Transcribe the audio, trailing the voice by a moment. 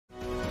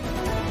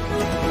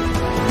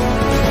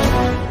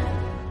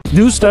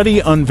New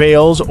study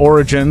unveils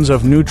origins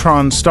of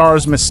neutron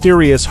stars'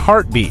 mysterious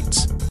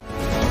heartbeats.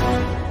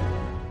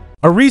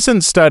 A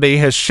recent study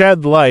has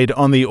shed light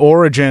on the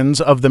origins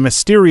of the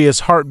mysterious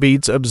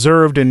heartbeats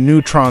observed in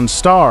neutron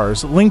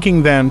stars,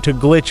 linking them to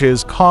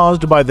glitches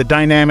caused by the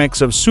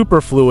dynamics of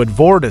superfluid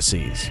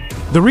vortices.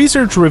 The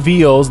research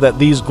reveals that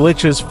these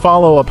glitches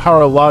follow a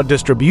power law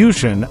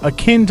distribution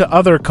akin to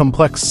other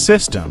complex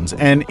systems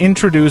and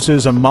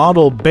introduces a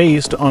model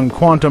based on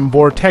quantum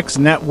vortex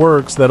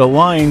networks that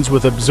aligns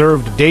with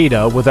observed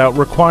data without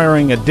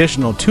requiring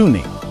additional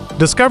tuning.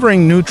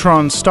 Discovering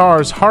neutron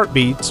stars'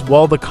 heartbeats,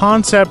 while the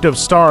concept of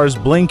stars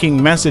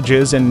blinking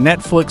messages in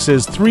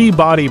Netflix's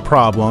three-body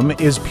problem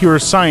is pure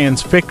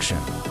science fiction.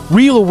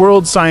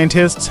 Real-world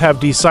scientists have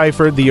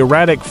deciphered the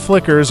erratic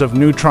flickers of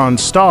neutron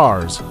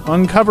stars,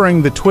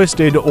 uncovering the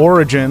twisted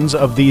origins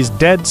of these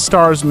dead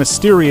stars'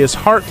 mysterious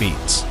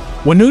heartbeats.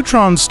 When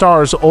neutron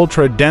stars'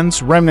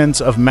 ultra-dense remnants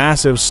of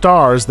massive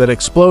stars that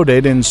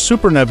exploded in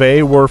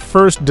supernovae were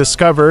first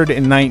discovered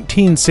in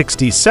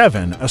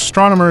 1967,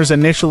 astronomers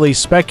initially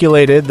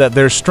speculated that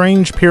their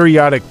strange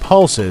periodic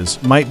pulses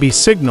might be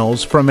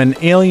signals from an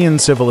alien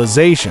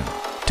civilization.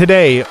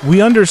 Today, we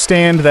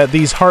understand that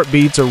these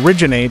heartbeats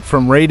originate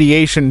from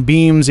radiation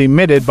beams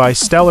emitted by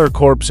stellar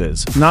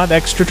corpses, not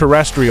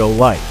extraterrestrial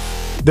life.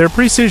 Their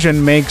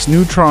precision makes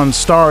neutron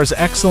stars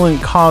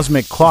excellent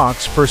cosmic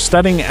clocks for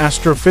studying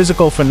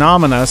astrophysical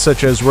phenomena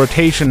such as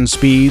rotation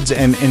speeds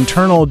and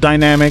internal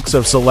dynamics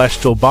of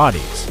celestial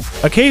bodies.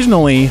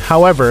 Occasionally,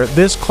 however,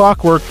 this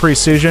clockwork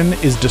precision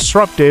is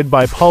disrupted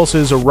by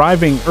pulses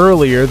arriving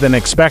earlier than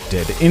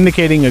expected,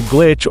 indicating a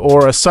glitch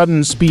or a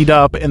sudden speed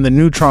up in the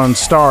neutron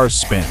star's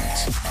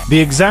spins.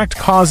 The exact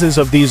causes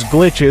of these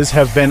glitches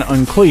have been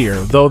unclear,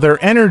 though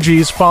their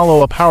energies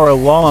follow a power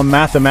law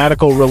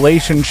mathematical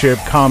relationship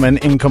common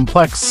in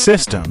complex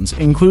systems,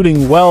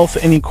 including wealth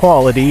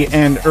inequality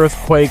and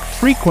earthquake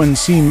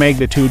frequency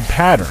magnitude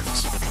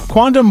patterns.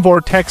 Quantum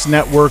Vortex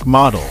Network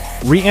Model,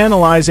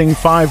 reanalyzing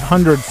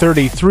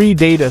 533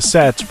 data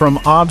sets from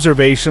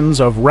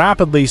observations of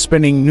rapidly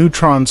spinning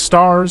neutron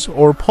stars,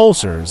 or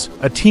pulsars,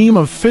 a team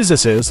of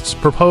physicists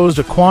proposed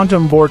a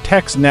quantum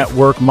vortex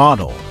network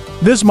model.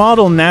 This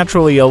model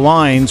naturally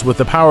aligns with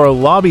the power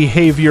law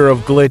behavior of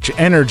glitch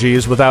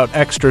energies without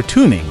extra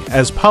tuning,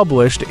 as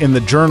published in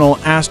the journal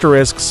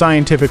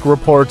Scientific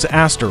Reports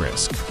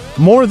 *.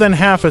 More than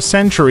half a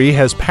century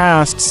has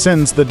passed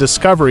since the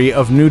discovery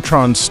of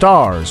neutron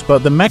stars,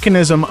 but the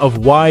mechanism of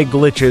why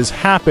glitches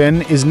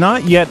happen is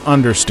not yet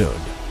understood.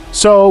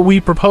 So, we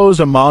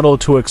propose a model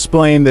to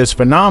explain this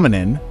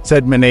phenomenon,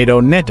 said Minato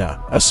Nitta,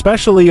 a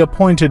specially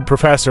appointed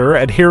professor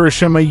at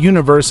Hiroshima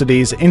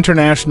University's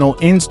International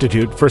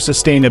Institute for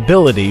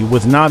Sustainability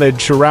with nodded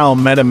chiral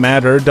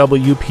metamatter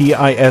WPISKCM2.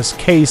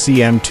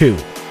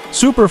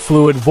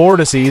 Superfluid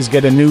vortices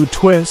get a new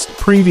twist.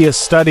 Previous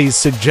studies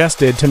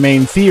suggested two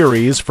main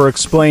theories for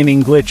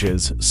explaining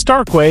glitches: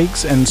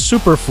 starquakes and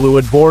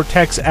superfluid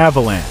vortex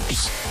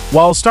avalanches.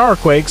 While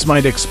starquakes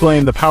might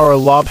explain the power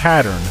law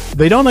pattern,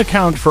 they don't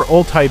account for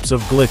all types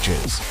of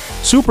glitches.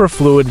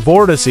 Superfluid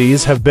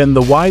vortices have been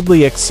the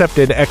widely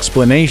accepted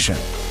explanation.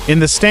 In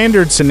the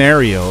standard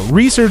scenario,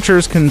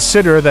 researchers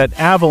consider that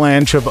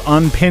avalanche of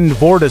unpinned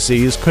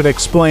vortices could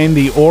explain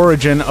the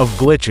origin of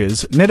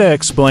glitches, Nitta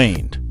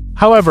explained.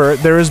 However,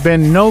 there has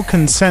been no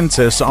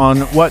consensus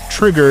on what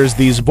triggers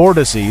these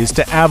vortices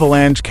to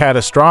avalanche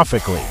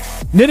catastrophically.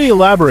 Nitta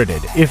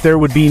elaborated, if there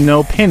would be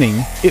no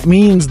pinning, it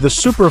means the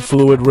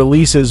superfluid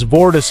releases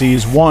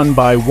vortices one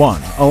by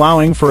one,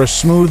 allowing for a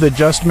smooth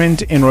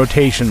adjustment in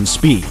rotation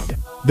speed.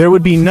 There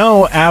would be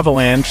no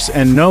avalanches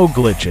and no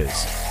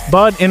glitches.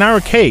 But in our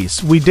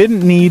case, we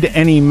didn't need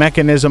any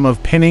mechanism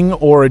of pinning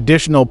or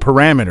additional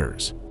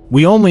parameters.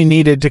 We only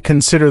needed to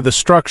consider the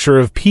structure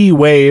of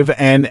P-wave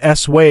and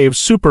S-wave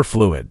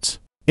superfluids.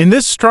 In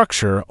this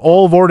structure,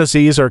 all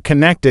vortices are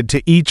connected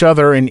to each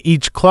other in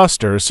each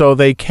cluster, so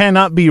they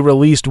cannot be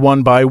released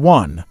one by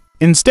one.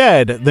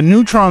 Instead, the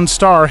neutron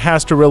star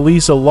has to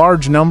release a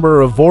large number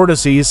of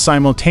vortices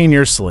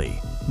simultaneously.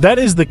 That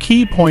is the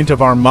key point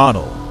of our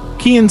model.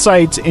 Key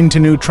insights into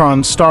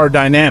neutron star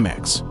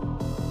dynamics.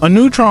 A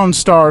neutron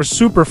star's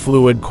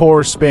superfluid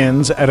core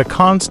spins at a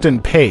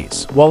constant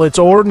pace, while its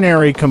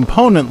ordinary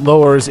component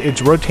lowers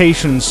its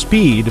rotation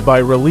speed by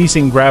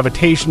releasing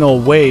gravitational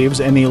waves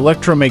and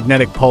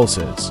electromagnetic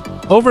pulses.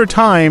 Over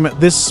time,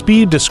 this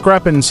speed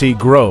discrepancy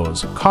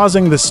grows,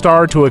 causing the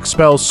star to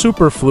expel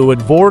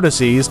superfluid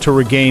vortices to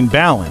regain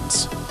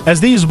balance. As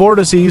these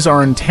vortices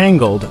are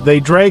entangled, they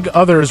drag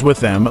others with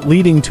them,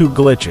 leading to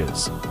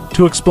glitches.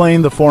 To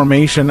explain the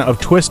formation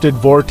of twisted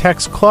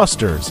vortex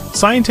clusters,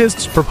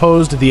 scientists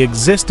proposed the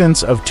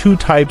existence of two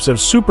types of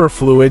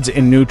superfluids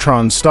in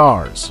neutron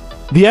stars.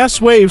 The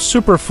S-wave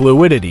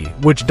superfluidity,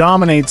 which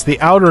dominates the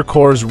outer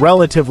core's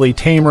relatively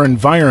tamer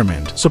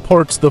environment,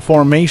 supports the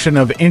formation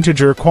of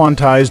integer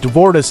quantized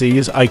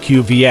vortices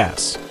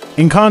IQVS.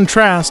 In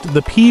contrast,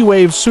 the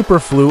P-wave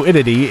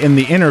superfluidity in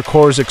the inner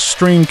core's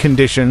extreme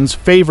conditions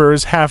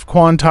favors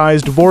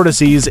half-quantized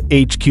vortices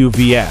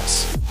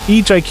HQVS.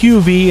 Each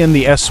IQV in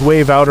the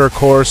S-wave outer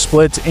core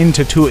splits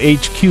into two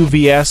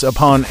HQVS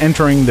upon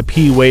entering the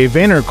P-wave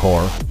inner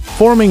core,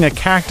 forming a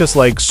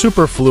cactus-like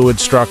superfluid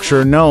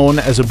structure known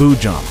as a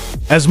boojum.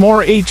 As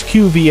more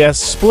HQVS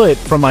split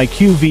from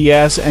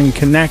IQVS and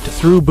connect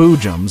through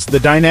boojums, the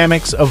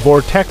dynamics of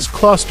vortex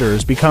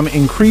clusters become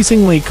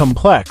increasingly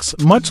complex,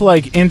 much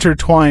like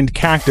intertwined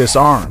cactus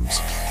arms.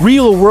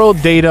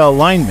 Real-world data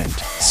alignment.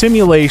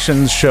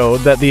 Simulations showed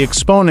that the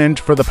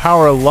exponent for the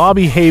power law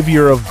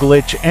behavior of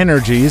glitch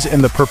energies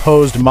in the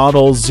proposed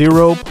model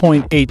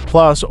 0.8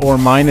 plus or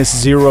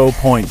minus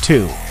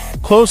 0.2.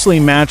 Closely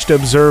matched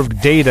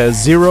observed data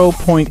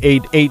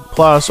 0.88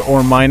 plus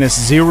or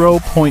minus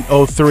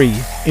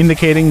 0.03,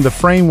 indicating the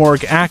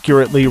framework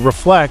accurately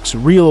reflects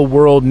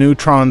real-world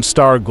neutron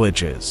star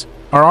glitches.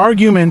 Our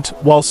argument,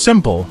 while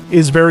simple,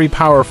 is very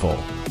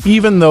powerful.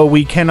 Even though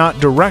we cannot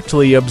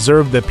directly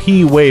observe the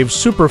P-wave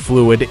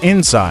superfluid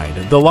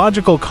inside, the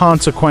logical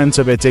consequence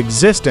of its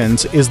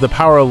existence is the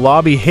power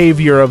law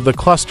behavior of the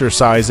cluster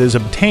sizes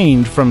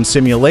obtained from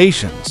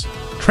simulations.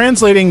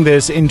 Translating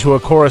this into a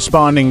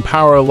corresponding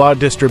power law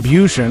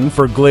distribution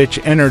for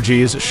glitch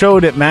energies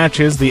showed it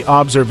matches the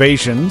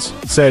observations,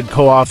 said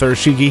co-author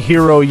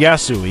Shigehiro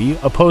Yasui,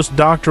 a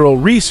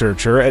postdoctoral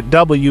researcher at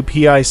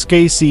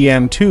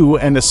WPI-SKCM2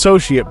 and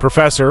associate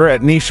professor at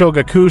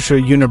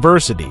Nishogakusha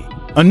University.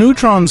 A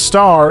neutron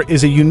star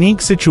is a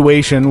unique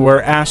situation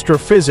where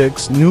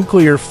astrophysics,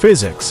 nuclear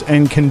physics,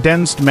 and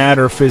condensed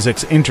matter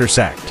physics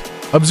intersect.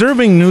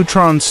 Observing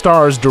neutron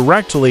stars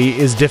directly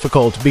is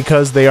difficult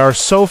because they are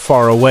so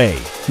far away,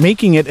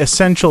 making it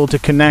essential to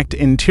connect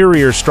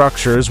interior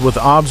structures with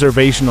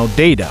observational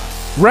data.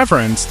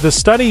 Reference: the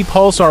study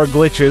Pulsar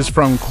glitches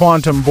from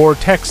quantum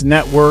vortex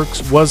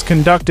networks was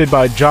conducted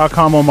by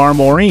Giacomo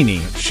Marmorini,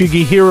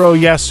 Shigehiro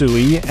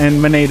Yasui,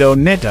 and Manedo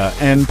Nitta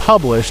and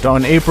published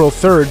on April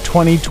 3,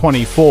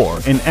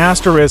 2024 in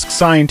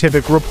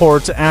Scientific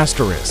Reports ***.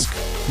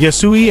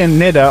 Yasui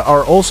and Nitta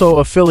are also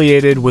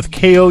affiliated with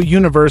Keio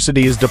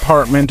University's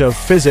Department of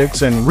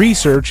Physics and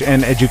Research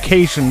and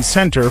Education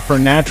Center for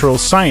Natural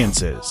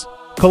Sciences.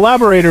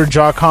 Collaborator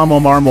Giacomo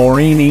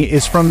Marmorini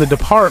is from the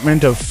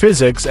Department of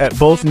Physics at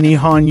both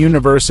Nihon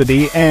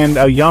University and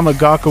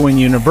Yamagakuin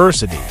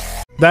University.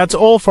 That's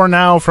all for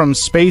now from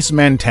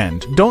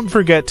SpaceMenTent. Don't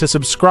forget to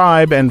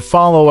subscribe and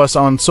follow us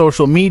on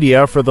social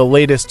media for the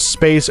latest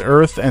space,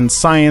 Earth, and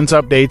science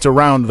updates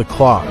around the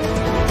clock.